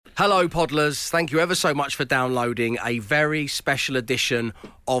Hello, Podlers. Thank you ever so much for downloading a very special edition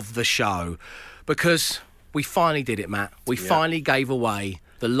of the show. Because we finally did it, Matt. We finally gave away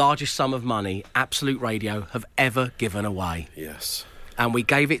the largest sum of money Absolute Radio have ever given away. Yes. And we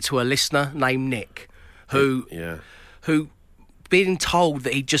gave it to a listener named Nick, who being told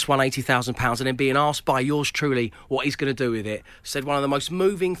that he'd just won £80,000 and then being asked by yours truly what he's going to do with it, said one of the most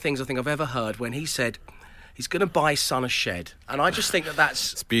moving things I think I've ever heard when he said he's going to buy his son a shed. And I just think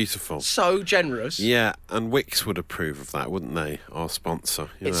that's... It's beautiful. So generous. Yeah, and Wix would approve of that, wouldn't they? Our sponsor.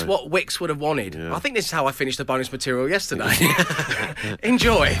 It's what Wix would have wanted. Yeah. I think this is how I finished the bonus material yesterday.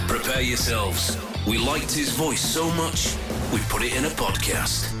 Enjoy. Prepare yourselves. We liked his voice so much, we put it in a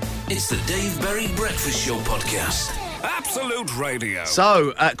podcast. It's the Dave Berry Breakfast Show podcast. Absolute Radio.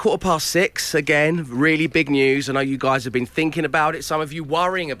 So, at 6:15, again, really big news. I know you guys have been thinking about it. Some of you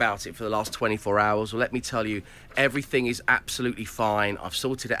worrying about it for the last 24 hours. Well, let me tell you, everything is absolutely fine. I've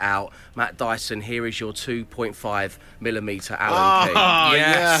sorted it out. Matt Dyson, here is your 2.5mm Allen key.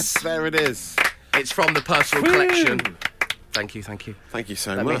 Yes, there it is. It's from the personal collection. Thank you. Thank you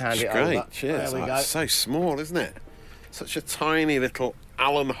so Let me much. hand it Great, over. cheers. There we go. It's so small, isn't it? Such a tiny little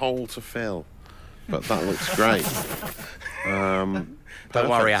Allen hole to fill. But that looks great. Don't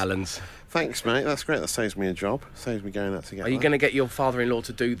worry, Allens. Thanks, mate. That's great. That saves me a job. Saves me going out to get Are you going to get your father-in-law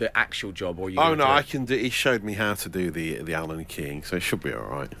to do the actual job? Or are you Oh, no, I can do... He showed me how to do the Allen keying, so it should be all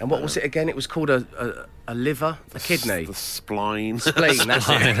right. And what was it again? It was called a liver? A kidney? The spline. Spleen, that's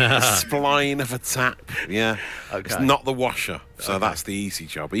it. The spline of a tap, yeah. Okay. It's not the washer, so that's the easy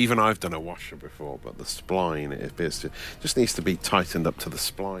job. Even I've done a washer before, but the spline, it just needs to be tightened up to the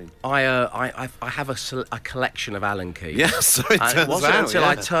spline. I have a collection of Allen keys. Yeah, so it turns it wasn't out, until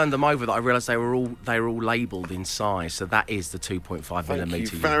I turned them over that I realised they were all labelled in size. So that is the 2.5mm.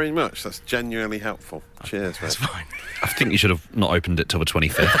 Thank you very much. That's genuinely helpful. Cheers, mate. That's fine. I think you should have not opened it till the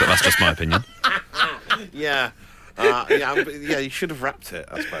 25th, but that's just my opinion. Yeah. You should have wrapped it,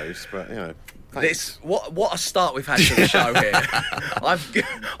 I suppose, but, you know. Thanks. What a start we've had to the show here.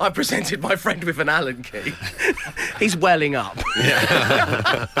 I've presented my friend with an Allen key. He's welling up.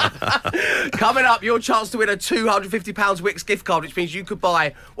 Yeah. Coming up, your chance to win a £250 Wix gift card, which means you could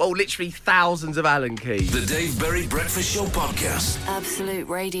buy, well, literally thousands of Allen keys. The Dave Berry Breakfast Show podcast. Absolute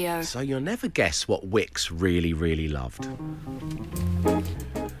Radio. So you'll never guess what Wix really, really loved.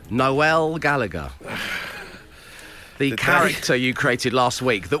 Noel Gallagher. The character you created last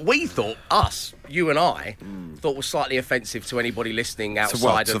week that we thought, you and I, thought was slightly offensive to anybody listening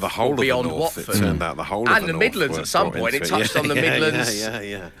outside to the whole beyond of the North, Watford. It turned out the whole and of the North Midlands were at some brought point. It into touched on the Midlands.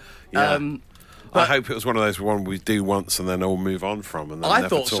 Yeah. But I hope it was one of those one we do once and then all move on from and then I never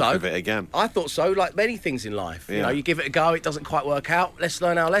thought talk so. of it again. I thought so, like many things in life. Yeah. You know, you give it a go, it doesn't quite work out, let's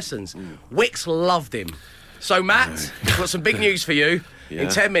learn our lessons. Wix loved him. So, Matt, I've got some big news for you. Yeah. In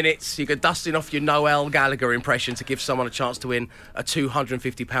 10 minutes, you could dust in off your Noel Gallagher impression to give someone a chance to win a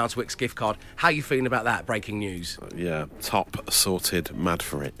 £250 Wix gift card. How are you feeling about that? Breaking news. Yeah, top sorted, mad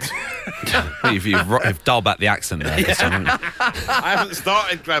for it. You've dialed back the accent there. This time, haven't you? I haven't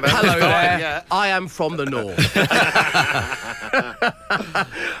started, Glenn. Hello there. I am from the north.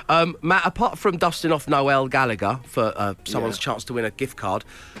 Matt, apart from dusting off Noel Gallagher for someone's chance to win a gift card,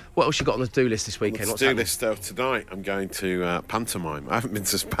 what else you got on the do list this weekend? Let's do this stuff tonight. I'm going to pantomime. I haven't been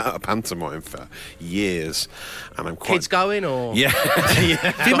to a pantomime for years, and I'm quite... Kids going, or...? Yeah.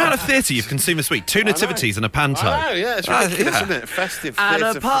 The amount of theatre you've consumed this week. 2 nativities and a panto. I know, yeah, it's ridiculous, isn't it? Festive And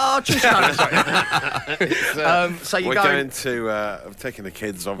theatre. a partridge. So you're We're going to... I'm taking the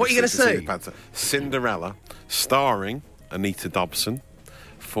kids, obviously. What are you going to see? The panto. Cinderella, starring Anita Dobson,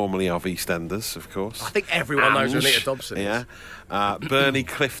 formerly of EastEnders, of course. I think everyone knows who Ange, Anita Dobson is. Yeah. Bernie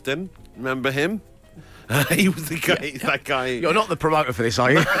Clifton, remember him? He was the guy. That guy. You're not the promoter for this,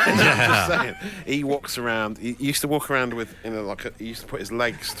 are you? I'm just saying. He walks around. He used to walk around with, he used to put his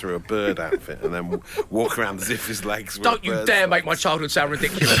legs through a bird outfit and then walk around as if his legs were. Don't you dare make my childhood sound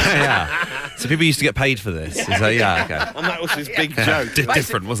ridiculous. Yeah. So people used to get paid for this. So, yeah, okay. And that was his big joke.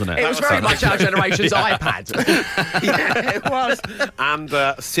 Different, wasn't it? It was very much our generation's iPad. Yeah, it was. And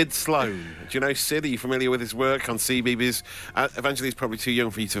Sid Sloan. Do you know Sid? Are you familiar with his work on CBeebies? Evangeli's probably too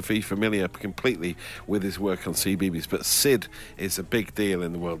young for you to be familiar completely with his work on CBeebies, but Sid is a big deal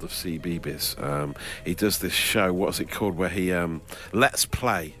in the world of CBeebies. He does this show, what's it called, where he Let's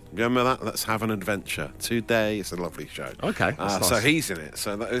Play. Remember that? Let's Have an Adventure. Today, it's a lovely show. Okay, that's so nice. he's in it.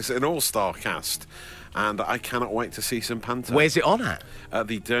 So it's an all-star cast. And I cannot wait to see some panto. Where's it on at? At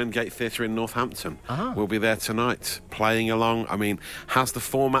the Derngate Theatre in Northampton. Ah. We'll be there tonight, playing along. I mean, has the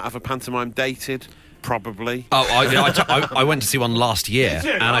format of a pantomime dated? Probably. Oh, I went to see one last year,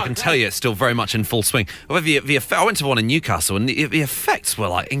 and I can tell you it's still very much in full swing. However, I went to one in Newcastle, and the effects were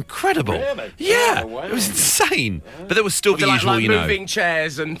like incredible. Really? Yeah, Oh, wow. it was insane. But there was still the usual, like moving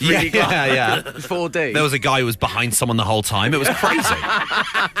chairs and 3D yeah. 4D. There was a guy who was behind someone the whole time. It was crazy.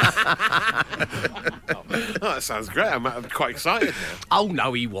 Oh, that sounds great. I'm quite excited now. Oh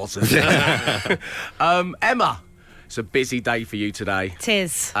no, he wasn't. Emma. It's a busy day for you today. It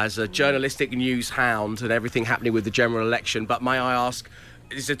is. As a journalistic news hound and everything happening with the general election. But may I ask,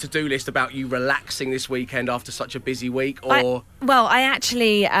 is a to-do list about you relaxing this weekend after such a busy week, or...? I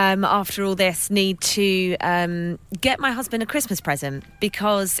actually, after all this, need to get my husband a Christmas present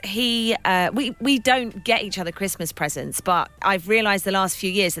because we don't get each other Christmas presents, but I've realised the last few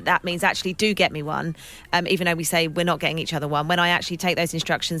years that means actually do get me one, even though we say we're not getting each other one. When I actually take those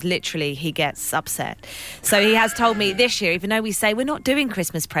instructions, literally, he gets upset. So he has told me this year, even though we say we're not doing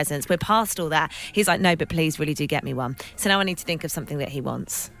Christmas presents, we're past all that, he's like, no, but please really do get me one. So now I need to think of something that he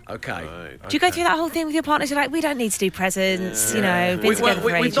wants. Okay. Right. Do you go through that whole thing with your partners? You're like, we don't need to do presents, been together for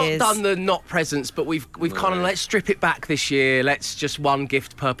we've ages. not done the not presents, but we've kind of let's strip it back this year. Let's just one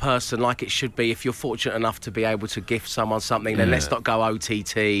gift per person, like it should be. If you're fortunate enough to be able to gift someone something, then let's not go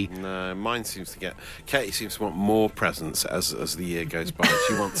OTT. No, mine seems to get... Katie seems to want more presents as the year goes by.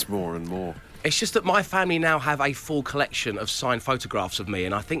 She wants more and more. It's just that my family now have a full collection of signed photographs of me,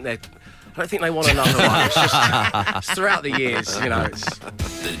 and I don't think they want another one. It's throughout the years, It's...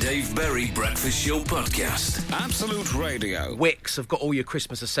 The Dave Berry Breakfast Show Podcast. Absolute Radio. Wickes have got all your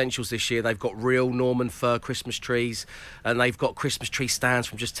Christmas essentials this year. They've got real Norman fir Christmas trees, and they've got Christmas tree stands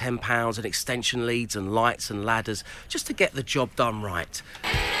from just £10 and extension leads and lights and ladders, just to get the job done right.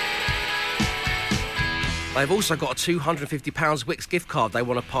 They've also got a £250 Wickes gift card they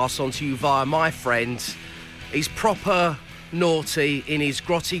want to pass on to you via my friend. He's proper... naughty in his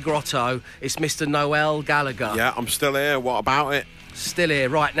grotto. It's Mr. Noel Gallagher. Yeah, I'm still here. What about it? Still here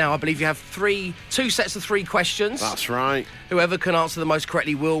right now. I believe you have two sets of 3 questions. That's right. Whoever can answer the most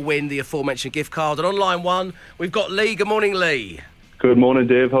correctly will win the aforementioned gift card. And on line 1, we've got Lee. Good morning, Lee. Good morning,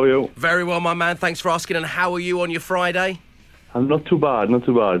 Dave. How are you? Very well, my man. Thanks for asking. And how are you on your Friday? I'm not too bad.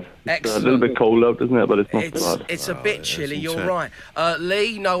 Excellent. It's a little bit cold out, isn't it? But it's not too bad. It's a bit chilly, you're isn't it? right.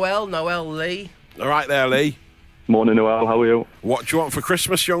 Lee, Noel, Lee. All right there, Lee. Morning, Noel. How are you? What do you want for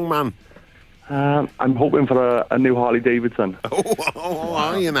Christmas, young man? I'm hoping for a new Harley Davidson. Oh,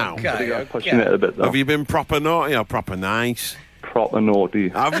 are you now? Okay. Pushing it a bit, though. Have you been proper naughty or proper nice? Proper naughty.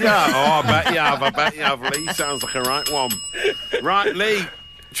 Have you? Oh, I bet you have. Lee sounds like a right one. Right, Lee.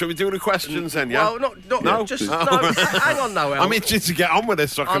 Shall we do the questions then, yeah? Well, not No? just... Oh. No, hang on, Noel. I'm itching to get on with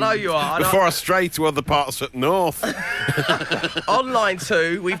this so I can... know you are. Before I stray to other parts up north. On line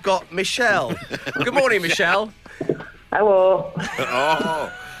 2, we've got Michelle. Good morning, Michelle. Hello.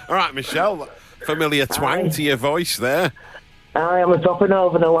 Oh. All right, Michelle. Familiar twang to your voice there. I am dropping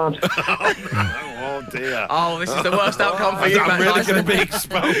over the lad. Oh, dear. Oh, this is the worst outcome for you, I'm Matt really Dyson. going to be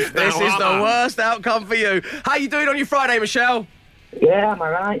exposed now, This is the aren't I? worst outcome for you. How you doing on your Friday, Michelle? Yeah, am I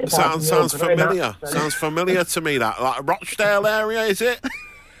right? Sounds familiar. Sounds familiar to me, that. Like Rochdale area, is it?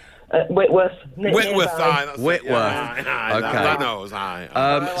 Whitworth. Whitworth, aye. That's it. Whitworth. Yeah, aye, Okay. That knows, aye.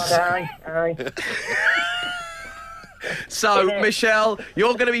 Aye. So, Michelle,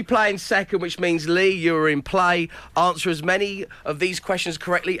 you're going to be playing second, which means, Lee, you're in play. Answer as many of these questions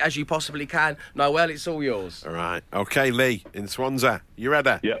correctly as you possibly can. Noel, it's all yours. All right. Okay, Lee, in Swansea. You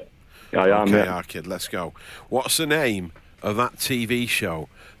ready? Yeah. I am, Okay, yeah. our kid, let's go. What's the name of that TV show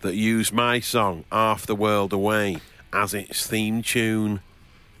that used my song, Half the World Away, as its theme tune?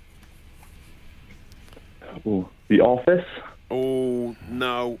 Ooh, The Office. Oh,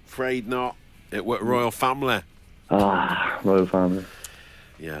 no, afraid not. It was Royal Family. Royal Family.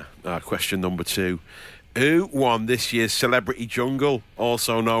 Yeah. Question number 2. Who won this year's Celebrity Jungle,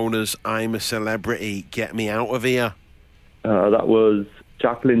 also known as I'm a Celebrity, Get Me Out of Here? That was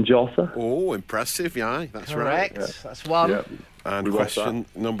Jacqueline Josser. Oh, impressive, yeah, that's Correct. right. That's one. Yeah. And We lost question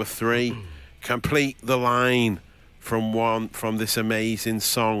number 3. Complete the line from this amazing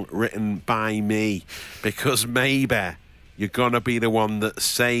song written by me, because maybe you're going to be the one that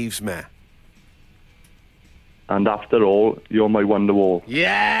saves me. And after all, you're my Wonderwall.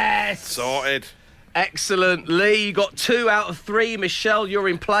 Yes! Sorted. Excellent. Lee, you got 2 out of 3. Michelle, you're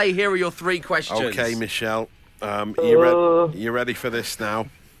in play. Here are your 3 questions. Okay, Michelle. You ready for this now?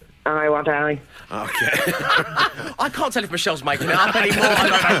 Aye, what aye? Okay. I can't tell if Michelle's making it up anymore. I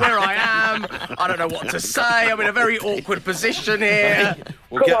don't know where I am. I don't know what to say. I'm in a very awkward position here.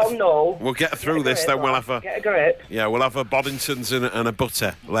 We'll Come on, no. We'll get through this, then we'll have a... Get a grip. Yeah, we'll have a Boddingtons and a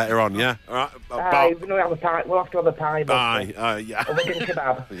butter later on, yeah? All right. Aye, we'll have a pie. We'll have to have a pie. Yeah. Or we can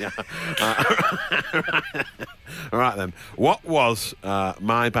kebab. Yeah. All right, then. What was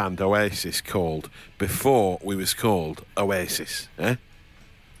my band Oasis called before we was called Oasis? Eh?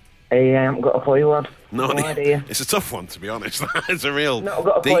 I haven't got a clue, lad. No idea. It's a tough one, to be honest. It's a real Not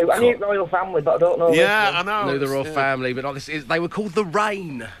got a deep clue. I knew cut. Royal Family, but I don't know. Yeah, I know. No, the royal family, but not this. They were called the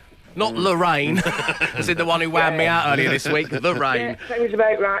Rain. Not Lorraine, as in the one who whammed me out earlier this week. The Rain. Yeah, sounds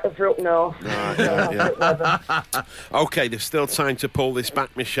about right for up north. Okay, there's still time to pull this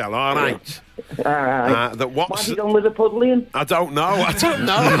back, Michelle. All right. Alright. What What have you done with the Puddlian? I don't know.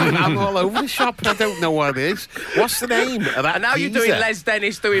 I'm all over the shop and I don't know what it is. What's the name of that And now you're geezer? doing Les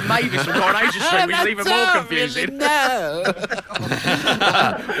Dennis doing Mavis from Coronation Street, which is even more confusing. No.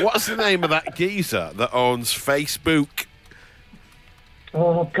 What's the name of that geezer that owns Facebook?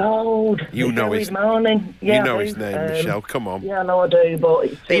 Oh, God. You It's know early his- morning. Yeah, you know I his do. name, Michelle. Come on. Yeah, I know I do, but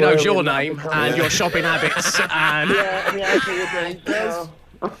it's too He knows early your now name to and tell. your shopping habits. And Yeah, I mean, I see you do. So.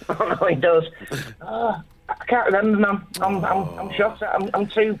 I know he does. I can't remember, man. I'm shocked. I'm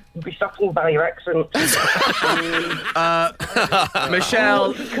too besottled by your accent.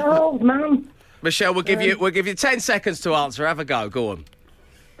 Michelle, It's cold, man. Michelle, we'll give you 10 seconds to answer. Have a go. Go on.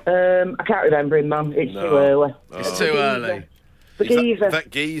 I can't remember him, man. It's too early. It's too early. The geezer.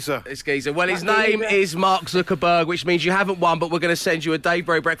 That geezer. It's geezer. Well, his That name geezer. is Mark Zuckerberg, which means you haven't won, but we're going to send you a Dave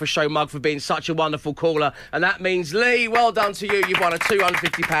Berry Breakfast Show mug for being such a wonderful caller. And that means, Lee, well done to you. You've won a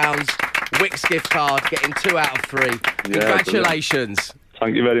 £250 Wix gift card, getting 2 out of 3. Congratulations.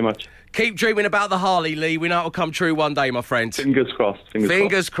 Thank you very much. Keep dreaming about the Harley, Lee. We know it'll come true one day, my friend. Fingers crossed.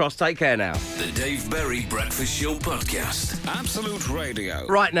 Fingers crossed. Take care now. The Dave Berry Breakfast Show Podcast. Absolute Radio.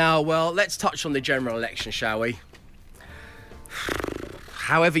 Right now, well, let's touch on the general election, shall we?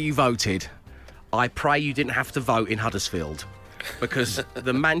 However you voted, I pray you didn't have to vote in Huddersfield. Because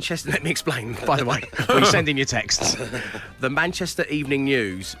the Manchester... Let me explain, by the way, when you send in your texts. The Manchester Evening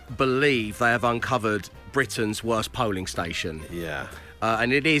News believe they have uncovered Britain's worst polling station. Yeah.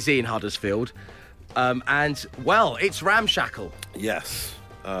 And it is in Huddersfield. And, well, it's ramshackle. Yes.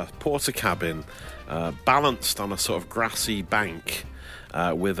 Porter cabin, balanced on a sort of grassy bank.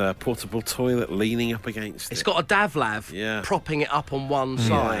 With a portable toilet leaning up against it. It's got a Davlav propping it up on one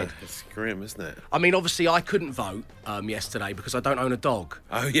side. It's grim, isn't it? I mean, obviously, I couldn't vote yesterday because I don't own a dog.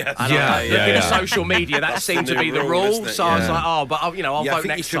 Oh, yes. And looking at social media, that seemed to the be the new rule. rule, isn't it? So I was Yeah. like, I'll vote I think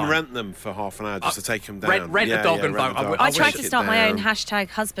next you can time. rent them for half an hour just to take them down. Rent a dog and rent vote. a dog. I wish tried to it start my own down. hashtag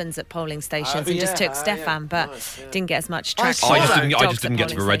husbands at polling stations and just yeah, took Stefan, but didn't get as much traction. saw I just that. didn't. I Dogs just at didn't get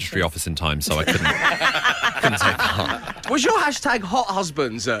to the polling registry stations. office in time, so I couldn't take part. Was your hashtag hot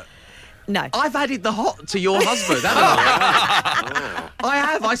husbands? No. I've added the hot to your husband, haven't I? I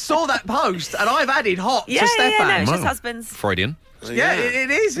have. I saw that post and I've added hot Yeah, to yeah, Stefan. no, it's just Wow. husbands. Freudian. Yeah, it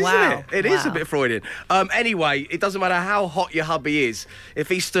is, isn't Wow. it? It is a Wow. bit Freudian. Anyway, it doesn't matter how hot your hubby is. If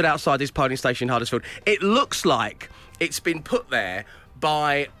he stood outside this polling station in Huddersfield, it looks like it's been put there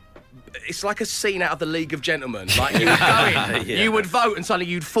by... It's like a scene out of the League of Gentlemen. Like, you would go in, you would vote, and suddenly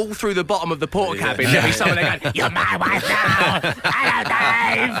you'd fall through the bottom of the porter cabin. There'd be someone there going, "You're my wife now!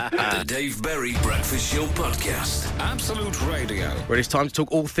 Hello, Dave!" The Dave Berry Breakfast Show Podcast. Absolute Radio. Well, it's time to talk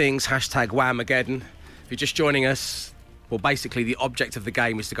all things hashtag Whamageddon. If you're just joining us, well, basically the object of the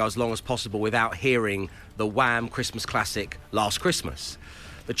game is to go as long as possible without hearing the Wham Christmas classic Last Christmas.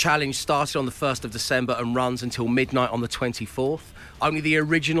 The challenge started on the 1st of December and runs until midnight on the 24th. Only the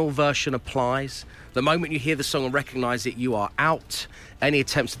original version applies. The moment you hear the song and recognise it, you are out. Any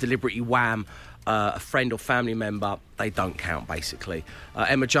attempts to deliberately wham a friend or family member, they don't count, basically.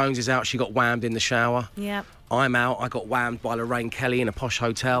 Emma Jones is out. She got whammed in the shower. Yep. I'm out. I got whammed by Lorraine Kelly in a posh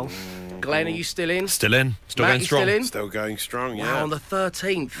hotel. Glenn, are you still in? Still in. Still Matt, going you strong. still in? Still going strong, Wow, yeah. on the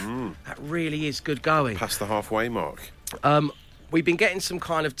 13th. That really is good going. Past the halfway mark. We've been getting some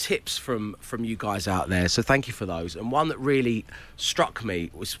kind of tips from you guys out there, so thank you for those. And one that really struck me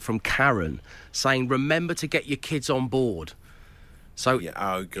was from Karen, saying, remember to get your kids on board. So good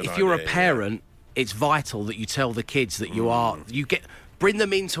if you're a idea, yeah. parent, it's vital that you tell the kids that you bring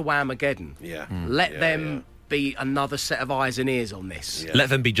them into Whamageddon. Yeah. Let Yeah, them be another set of eyes and ears on this. Let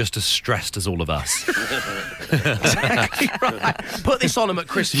them be just as stressed as all of us. Exactly right. Put this on them at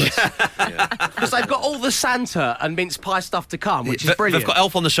Christmas. Because they've got all the Santa and mince pie stuff to come, which is brilliant. They've got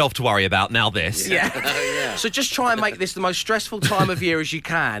Elf on the Shelf to worry about, now this. Yeah. So just try and make this the most stressful time of year as you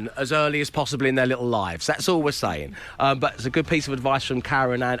can, as early as possible in their little lives. That's all we're saying. But it's a good piece of advice from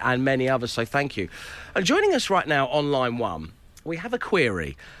Karen and many others, so thank you. And joining us right now on line 1, we have a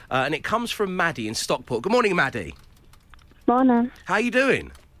query, and it comes from Maddie in Stockport. Good morning, Maddie. Morning. How are you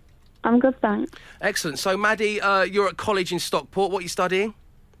doing? I'm good, thanks. Excellent. So, Maddie, you're at college in Stockport. What are you studying?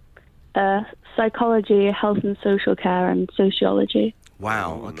 Psychology, health and social care, and sociology.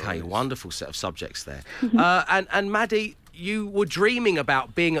 Wow, okay, nice. Wonderful set of subjects there. And Maddie, you were dreaming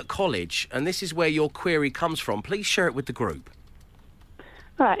about being at college, and this is where your query comes from. Please share it with the group.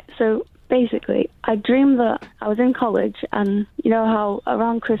 Right, so basically, I dreamed that I was in college, and you know how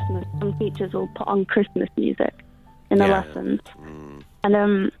around Christmas, some teachers will put on Christmas music in the lessons.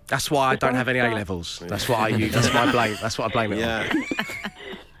 And that's why I don't have any A-levels. That's what I use. That's my blame. That's what I blame it on.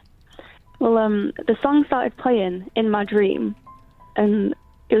 Well, the song started playing in my dream, and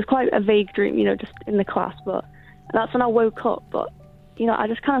it was quite a vague dream, you know, just in the class. But that's when I woke up. But you know, I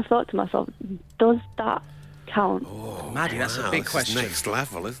just kind of thought to myself, does that count? Oh, Maddie, that's a big question. Next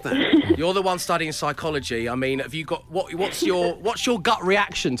level, isn't it? You're the one studying psychology. I mean, have you got what's your gut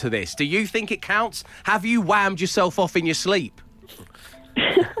reaction to this? Do you think it counts? Have you whammed yourself off in your sleep?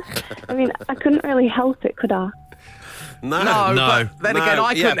 I mean, I couldn't really help it, could I? No. But then again,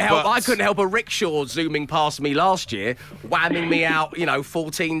 I couldn't help. I couldn't help a rickshaw zooming past me last year, whamming me out.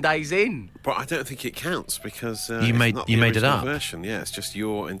 14 days in. But I don't think it counts because you made it up. Version. Yeah, it's just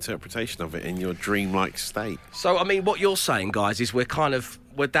your interpretation of it in your dreamlike state. So, I mean, what you're saying, guys, is we're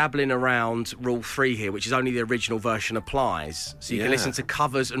dabbling around Rule 3 here, which is only the original version applies. So you can listen to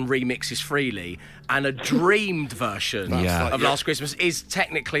covers and remixes freely, and a dreamed version of Last Christmas is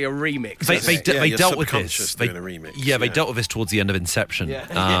technically a remix. They dealt with this. Doing a remix. They dealt with this towards the end of Inception.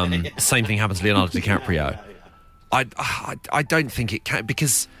 Same thing happens to Leonardo DiCaprio. I don't think it can,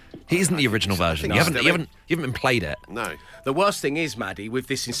 because he isn't the original version. You haven't been played it. No. The worst thing is, Maddie, with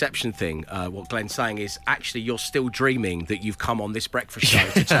this Inception thing, what Glenn's saying is actually you're still dreaming that you've come on this breakfast show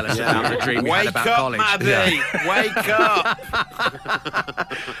to tell us about the dream you had about college. Maddie! Wake up!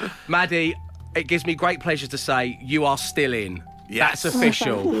 Maddie, it gives me great pleasure to say you are still in. Yes. That's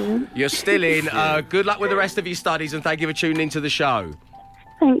official. You're still in. Good luck with the rest of your studies, and thank you for tuning into the show.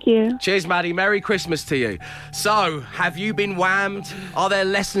 Thank you. Cheers, Maddie. Merry Christmas to you. So, have you been whammed? Are there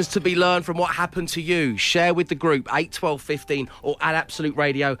lessons to be learned from what happened to you? Share with the group, 8, 12, 15, or at Absolute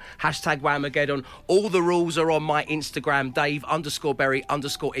Radio, #Whamageddon. All the rules are on my Instagram,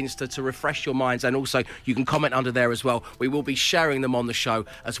 Dave_Berry_Insta, to refresh your minds. And also, you can comment under there as well. We will be sharing them on the show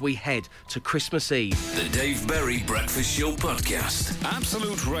as we head to Christmas Eve. The Dave Berry Breakfast Show Podcast.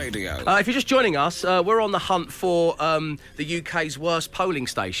 Absolute Radio. If you're just joining us, we're on the hunt for the UK's worst polling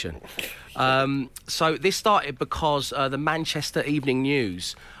station. So this started because the Manchester Evening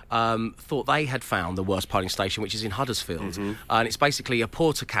News thought they had found the worst polling station, which is in Huddersfield. And it's basically a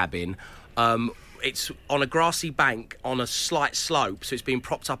porter cabin. It's on a grassy bank on a slight slope, so it's been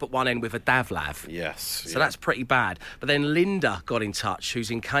propped up at one end with a davlav. Yes. So that's pretty bad. But then Linda got in touch,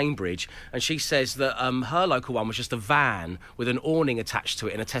 who's in Cambridge, and she says that her local one was just a van with an awning attached to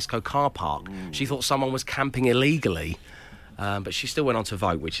it in a Tesco car park. She thought someone was camping illegally. But she still went on to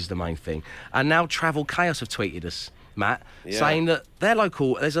vote, which is the main thing. And now Travel Chaos have tweeted us, Matt, saying that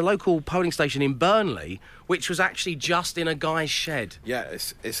there's a local polling station in Burnley, which was actually just in a guy's shed. Yeah,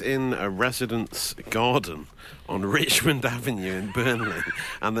 it's in a residence garden on Richmond Avenue in Burnley,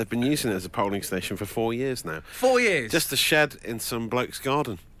 and they've been using it as a polling station for 4 years now. 4 years? Just a shed in some bloke's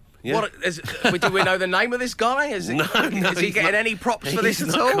garden. Yeah. Do we know the name of this guy? Is he getting any props for this at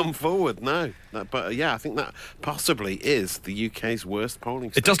all? He's not come forward, no. But I think that possibly is the UK's worst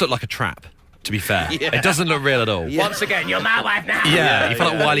polling station. It does look like a trap, to be fair. It doesn't look real at all. Once again, you're my wife now. You feel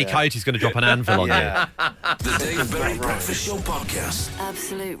like Wile E. Coyote's going to drop an anvil on you. The Dave Berry Breakfast Show Podcast.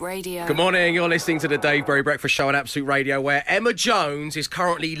 Absolute Radio. Good morning, you're listening to the Dave Berry Breakfast Show on Absolute Radio, where Emma Jones is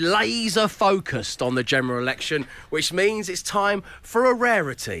currently laser focused on the general election, which means it's time for a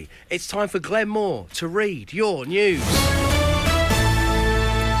rarity. It's time for Glenn Moore to read your news.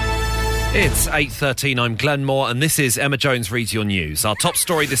 It's 8:13, I'm Glenn Moore, and this is Emma Jones Reads Your News. Our top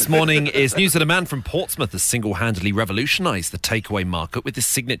story this morning is news that a man from Portsmouth has single-handedly revolutionised the takeaway market with his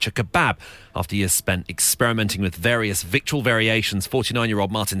signature kebab. After years spent experimenting with various victual variations,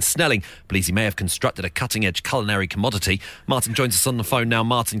 49-year-old Martin Snelling believes he may have constructed a cutting-edge culinary commodity. Martin joins us on the phone now.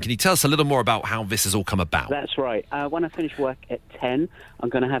 Martin, can you tell us a little more about how this has all come about? That's right. When I finish work at 10, I'm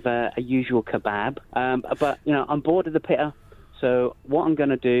going to have a usual kebab. But, I'm bored of the pitter. So what I'm going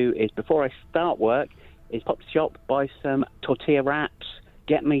to do is, before I start work, is pop to the shop, buy some tortilla wraps,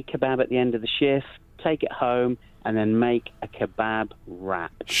 get me kebab at the end of the shift, take it home, and then make a kebab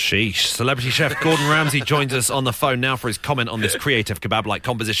wrap. Sheesh. Celebrity chef Gordon Ramsay joins us on the phone now for his comment on this creative kebab-like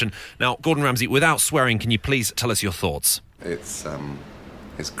composition. Now, Gordon Ramsay, without swearing, can you please tell us your thoughts? It's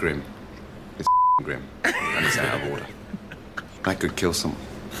grim. It's grim. And it's out of order. That could kill someone.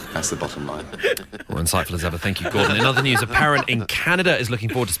 That's the bottom line. Well, insightful as ever. Thank you, Gordon. In other news, a parent in Canada is looking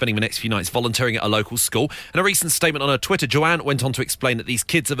forward to spending the next few nights volunteering at a local school. In a recent statement on her Twitter, Joanne went on to explain that these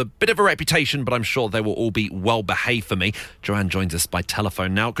kids have a bit of a reputation, but I'm sure they will all be well behaved for me. Joanne joins us by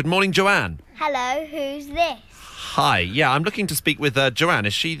telephone now. Good morning, Joanne. Hello, who's this? Hi. Yeah, I'm looking to speak with Joanne.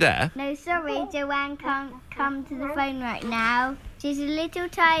 Is she there? No, sorry, Joanne can't come to the phone right now. She's a little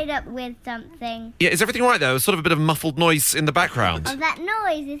tied up with something. Yeah, is everything all right there? There's sort of a bit of muffled noise in the background. Oh, that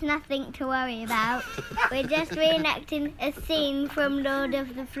noise is nothing to worry about. We're just reenacting a scene from Lord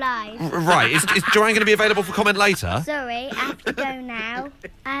of the Flies. Right. Is Joanne going to be available for comment later? Sorry, I have to go now.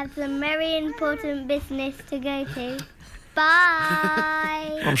 I have some very important business to go to.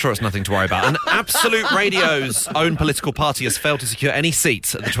 Bye. I'm sure it's nothing to worry about. And Absolute Radio's own political party has failed to secure any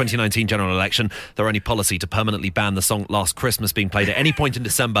seats at the 2019 general election. Their only policy to permanently ban the song Last Christmas being played at any point in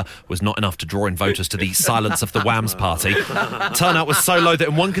December was not enough to draw in voters to the Silence of the Wham's party. Turnout was so low that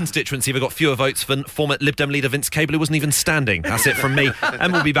in one constituency they got fewer votes than former Lib Dem leader Vince Cable, who wasn't even standing. That's it from me.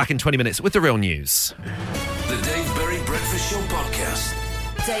 And we'll be back in 20 minutes with the real news. The Dave Berry Breakfast Show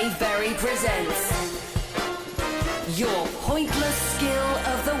Podcast. Dave Berry presents your pointless skill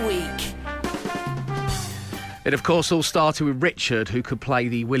of the week. It, of course, all started with Richard, who could play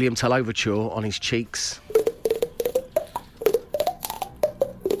the William Tell Overture on his cheeks.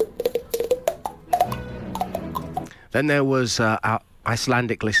 Then there was our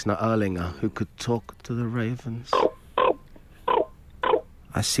Icelandic listener, Erlinger, who could talk to the ravens.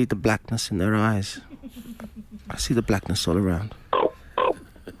 I see the blackness in their eyes. I see the blackness all around.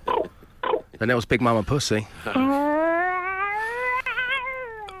 Then there was Big Mama Pussy.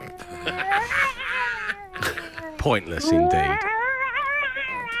 Pointless indeed.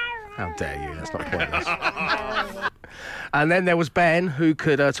 How dare you? That's not pointless. And then there was Ben, who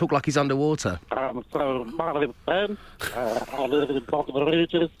could talk like he's underwater. So, my name is Ben. I live in Baltimore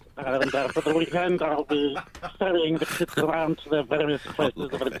Regis, and for the weekend I'll be ferrying the kids around to their various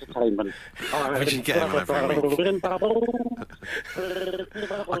places of entertainment. We should get him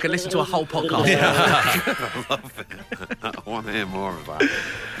I can listen to a whole podcast. Yeah. I love it. I want to hear more of that.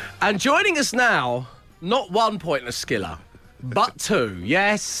 And joining us now, not one pointless skiller, but two.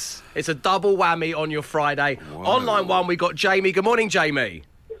 Yes, it's a double whammy on your Friday. Whoa. On line one, we got Jamie. Good morning, Jamie.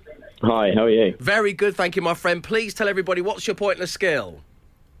 Hi, how are you? Very good, thank you, my friend. Please tell everybody, what's your pointless skill?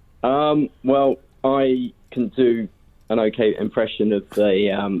 Well, I can do an okay impression of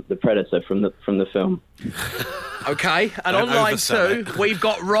the Predator from the film. Okay, and on line two, we've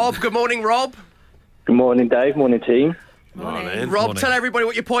got Rob. Good morning, Rob. Good morning, Dave. Morning, team. Morning. Rob, Morning. Tell everybody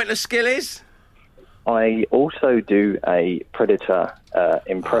what your pointless skill is. I also do a Predator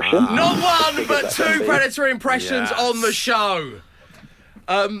impression. Not one, but two Predator impressions on the show.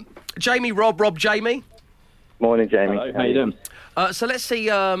 Jamie, Rob, Jamie. Morning, Jamie. Hello, how you doing? So let's see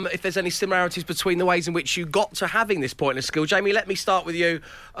if there's any similarities between the ways in which you got to having this pointless skill. Jamie, let me start with you.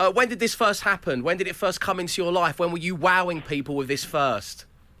 When did this first happen? When did it first come into your life? When were you wowing people with this first?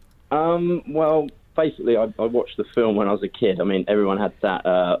 Well, basically, I watched the film when I was a kid. I mean, everyone had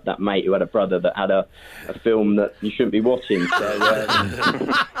that mate who had a brother that had a film that you shouldn't be watching. So,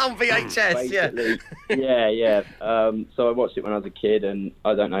 on VHS, yeah. So I watched it when I was a kid, and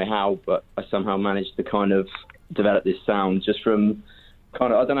I don't know how, but I somehow managed to kind of develop this sound just from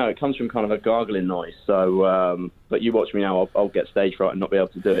kind of, I don't know, it comes from kind of a gargling noise. So, but you watch me now, I'll get stage fright and not be able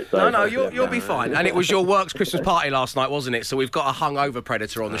to do it. So no, you'll be fine. And it was your work's Christmas party last night, wasn't it? So we've got a hungover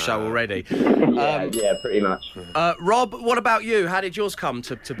Predator on the show already. Yeah, pretty much. Rob, what about you? How did yours come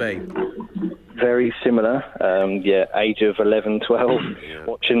to be? Very similar. Age of 11, 12,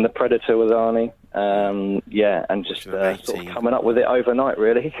 watching The Predator with Arnie. And just sort of coming up with it overnight,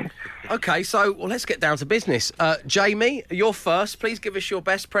 really. Okay, so let's get down to business. Jamie, you're first. Please give us your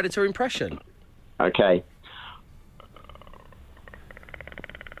best Predator impression. Okay.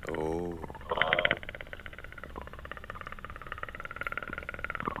 Oh.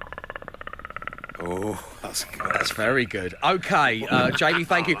 Oh, that's good. That's very good. Okay, Jamie,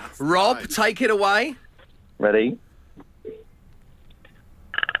 thank you. Rob, take it away. Ready?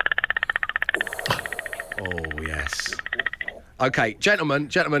 Oh, yes. Okay, gentlemen,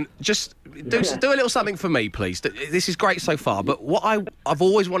 just do a little something for me, please. This is great so far, but what I've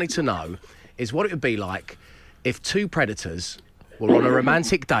always wanted to know is what it would be like if two predators were on a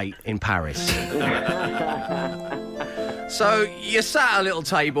romantic date in Paris. So you're sat at a little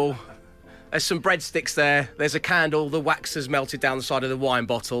table, there's some breadsticks there, there's a candle, the wax has melted down the side of the wine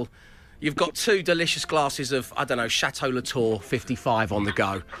bottle. You've got two delicious glasses of, I don't know, Chateau Latour 55 on the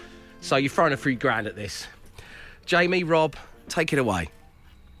go. So you're throwing a few grand at this. Jamie, Rob, take it away.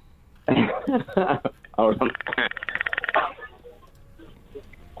 Hold on.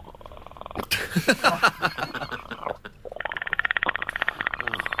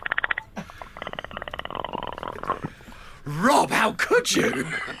 Rob, how could you?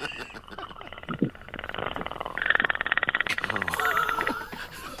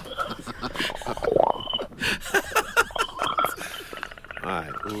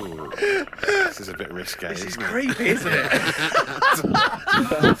 Right. Ooh. This is a bit risque, This is isn't it? creepy, isn't it? Don't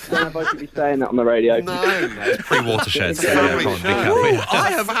know if I should be saying that on the radio. No. It's pre-watershed. So Family come on, be show. careful. Ooh,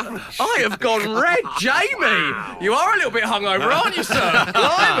 I have gone red, Jamie. You are a little bit hungover, aren't you, sir?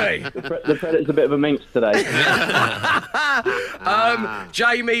 Blimey. The Predator's a bit of a minx today.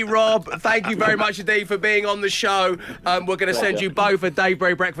 Jamie, Rob, thank you very much indeed for being on the show. We're going to send you both a Dave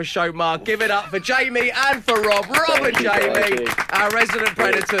Berry Breakfast Show mug. Give it up for Jamie and for Rob. Rob and Jamie, our resident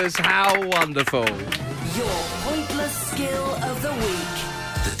predators. How wonderful. Your pointless skill of the week.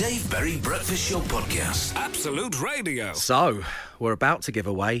 The Dave Berry Breakfast Show Podcast. Absolute Radio. So, we're about to give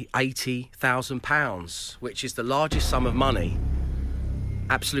away £80,000, which is the largest sum of money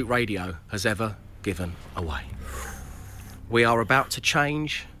Absolute Radio has ever given away. We are about to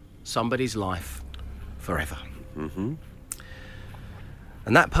change somebody's life forever. Mm-hmm.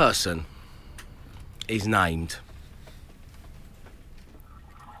 And that person is named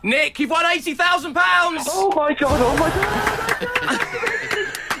Nick. You've won £80,000. Oh my god!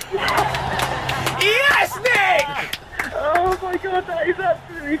 Yes, Nick! Oh my god, that is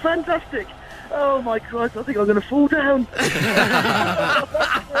absolutely fantastic! Oh my Christ, I think I'm going to fall down.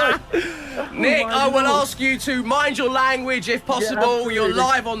 Nick, I will ask you to mind your language if possible. Yeah, you're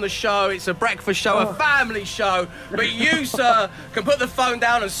live on the show. It's a breakfast show, a family show. But you, sir, can put the phone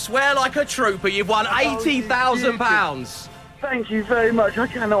down and swear like a trooper. You've won £80,000. Thank you very much. I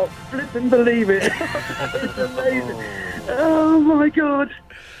cannot flipping believe it. It's amazing. Oh my god.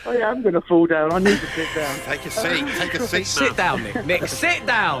 I am going to fall down. I need to sit down. Take a seat. Take a seat. Sit down, Nick. Nick, sit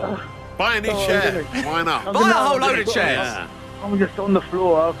down. Buy a new chair. Why not? Buy a whole load of chairs. Yeah. I'm just on the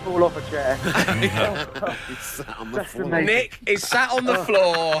floor. I'll fall off a chair. He's sat on the floor. amazing. Nick is sat on the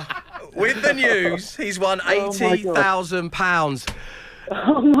floor with the news. He's won £80,000.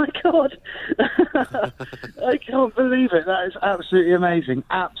 Oh my god. I can't believe it. That is absolutely amazing.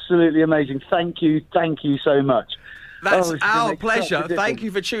 Absolutely amazing. Thank you so much. That's it's gonna our make pleasure. such a difference. Thank you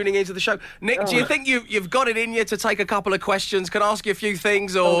for tuning into the show. Nick, do you think you've got it in you to take a couple of questions? Can I ask you a few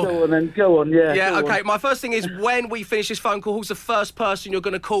things? Or Go on then. Go on, yeah. Yeah, go okay. on. My first thing is, when we finish this phone call, who's the first person you're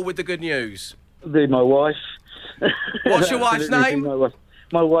going to call with the good news? Be my wife. What's your wife's Absolutely name? be my wife.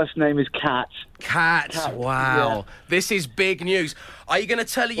 My wife's name is Kat. Kat. Wow. Yeah. This is big news. Are you going to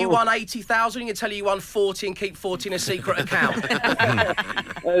tell her you won 80,000? You're going to tell her you won 40 and keep 40 in a secret account?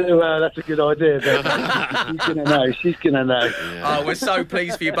 Well, that's a good idea. But she's going to know. She's going to know. Oh, we're so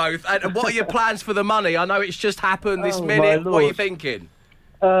pleased for you both. And what are your plans for the money? I know it's just happened this Oh, minute. my What are you Lord. thinking?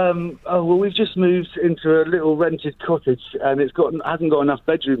 Well, we've just moved into a little rented cottage, and hasn't got enough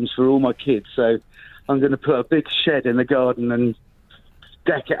bedrooms for all my kids. So I'm going to put a big shed in the garden and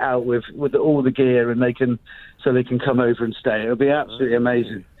deck it out with all the gear, and they can come over and stay. It'll be absolutely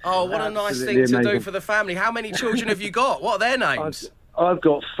amazing. Oh, what a nice Absolutely thing to do amazing. for the family. How many children have you got? What are their names? I've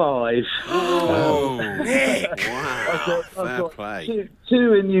got 5. Oh, Nick! Wow. I've got play.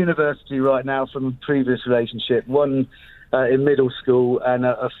 two in university right now from a previous relationship. One in middle school, and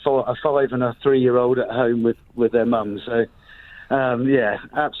a 5 and a 3-year-old at home with their mum. So, yeah,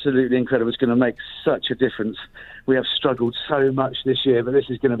 absolutely incredible. It's going to make such a difference. We have struggled so much this year, but this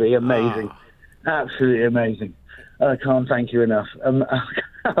is going to be amazing. Absolutely amazing. I can't thank you enough.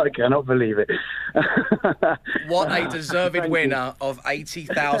 I cannot believe it. What a deserved winner of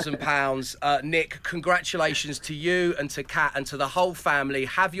 £80,000. Nick, congratulations to you and to Kat and to the whole family.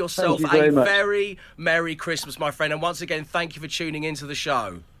 Have yourself Thank you very a much. very Merry Christmas, my friend. And once again, thank you for tuning into the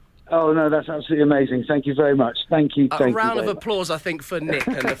show. Oh, no, that's absolutely amazing. Thank you very much. Thank you. A Thank round you of very much. applause, I think, for Nick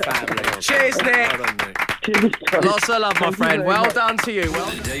and the family. Cheers, Nick. Well done, Nick. Lots of love, my friend. Well done to you.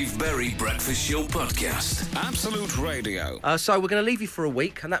 Well, The Dave Berry Breakfast Show Podcast. Absolute Radio. So we're going to leave you for a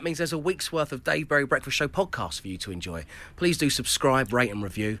week, and that means there's a week's worth of Dave Berry Breakfast Show podcast for you to enjoy. Please do subscribe, rate and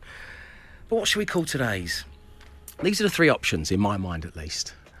review. But what should we call today's? These are the three options, in my mind at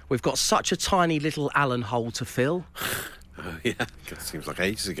least. We've got such a tiny little Allen hole to fill. Oh, yeah. It seems like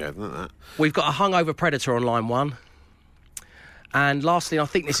ages ago, doesn't it? We've got a hungover predator on line one. And lastly, I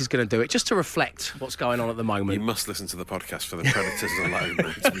think this is going to do it, just to reflect what's going on at the moment. You must listen to the podcast for the predators alone,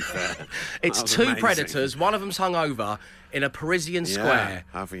 though, to be fair. It's two amazing predators, one of them's hungover in a Parisian square.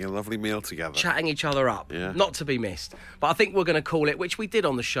 Having a lovely meal together. Chatting each other up. Yeah. Not to be missed. But I think we're going to call it, which we did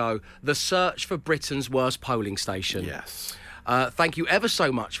on the show, The Search for Britain's Worst Polling Station. Yes. Thank you ever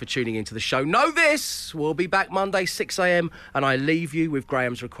so much for tuning into the show. Know this, we'll be back Monday, 6 a.m, and I leave you with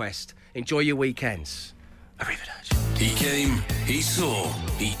Graham's request. Enjoy your weekends. Arrivederci. He came, he saw,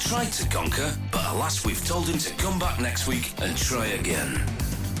 he tried to conquer, but alas, we've told him to come back next week and try again.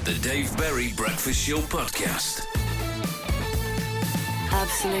 The Dave Berry Breakfast Show Podcast.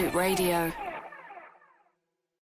 Absolute Radio.